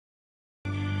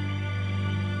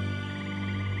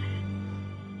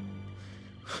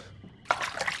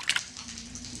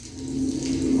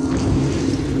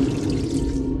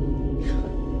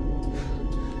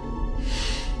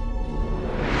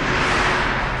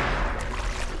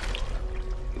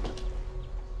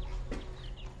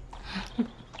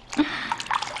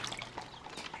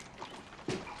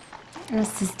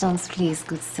Assistance, please,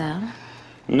 good sir.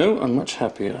 No, I'm much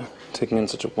happier taking in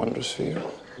such a wondrous view.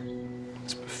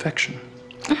 It's perfection.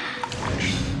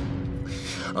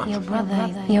 Your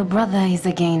brother is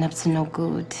again up to no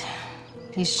good.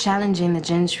 He's challenging the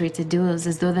gentry to duels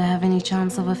as though they have any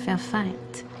chance of a fair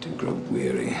fight. I do grow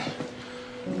weary,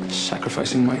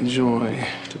 sacrificing my joy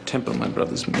to temper my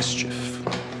brother's mischief.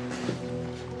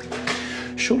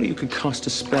 Surely you could cast a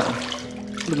spell,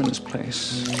 put him in his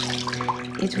place.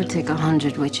 It would take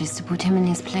 100 witches to put him in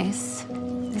his place.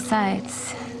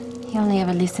 Besides, he only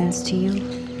ever listens to you.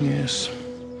 Yes.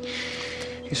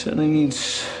 He certainly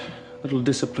needs a little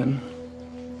discipline.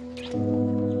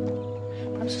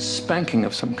 Perhaps a spanking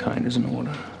of some kind is in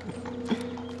order.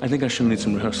 I think I shall need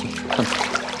some rehearsal. Come.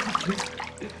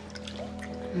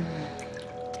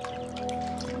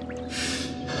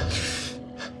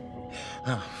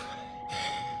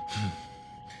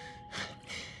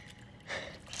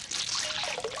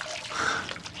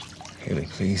 Hayley,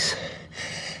 please.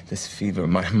 This fever,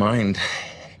 my mind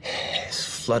is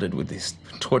flooded with these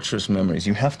torturous memories.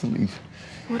 You have to leave.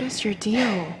 What is your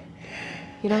deal?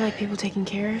 You don't like people taking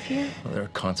care of you? Well, there are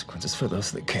consequences for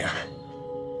those that care.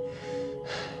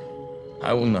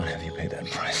 I will not have you pay that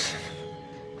price.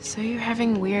 So you're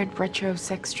having weird retro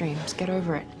sex dreams. Get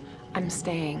over it. I'm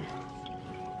staying.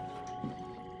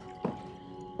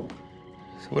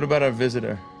 So what about our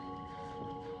visitor?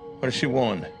 What does she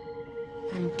want?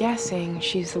 I'm guessing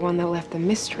she's the one that left the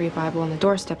mystery Bible on the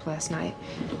doorstep last night.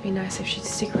 It'd be nice if she'd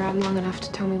stick around long enough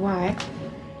to tell me why.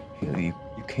 Hayley,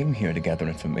 you came here to gather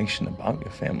information about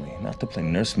your family, not to play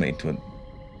nursemaid to a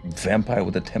vampire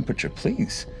with a temperature.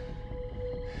 Please.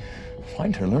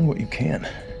 Find her, learn what you can.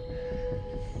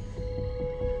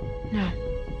 No.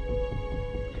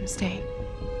 I'm staying.